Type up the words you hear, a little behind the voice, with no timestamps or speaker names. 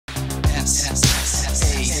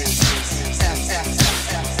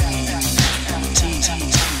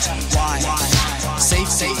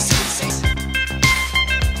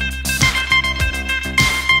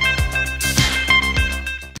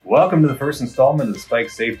Welcome to the first installment of the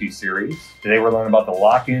Spike Safety Series. Today we're learning about the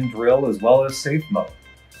lock-in drill as well as safe mode.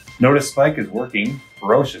 Notice Spike is working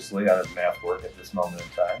ferociously on his math work at this moment in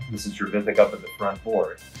time. This is Trevithick up at the front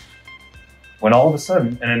board. When all of a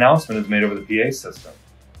sudden an announcement is made over the PA system.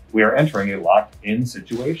 We are entering a locked-in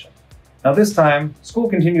situation. Now this time, school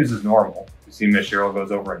continues as normal. You see Miss Cheryl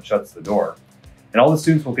goes over and shuts the door. And all the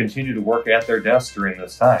students will continue to work at their desks during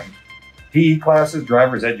this time. PE classes,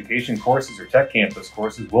 driver's education courses, or tech campus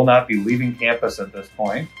courses will not be leaving campus at this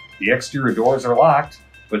point. The exterior doors are locked,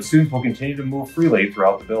 but students will continue to move freely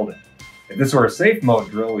throughout the building. If this were a safe mode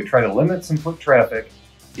drill, we try to limit some foot traffic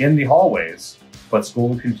in the hallways, but school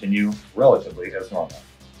will continue relatively as normal.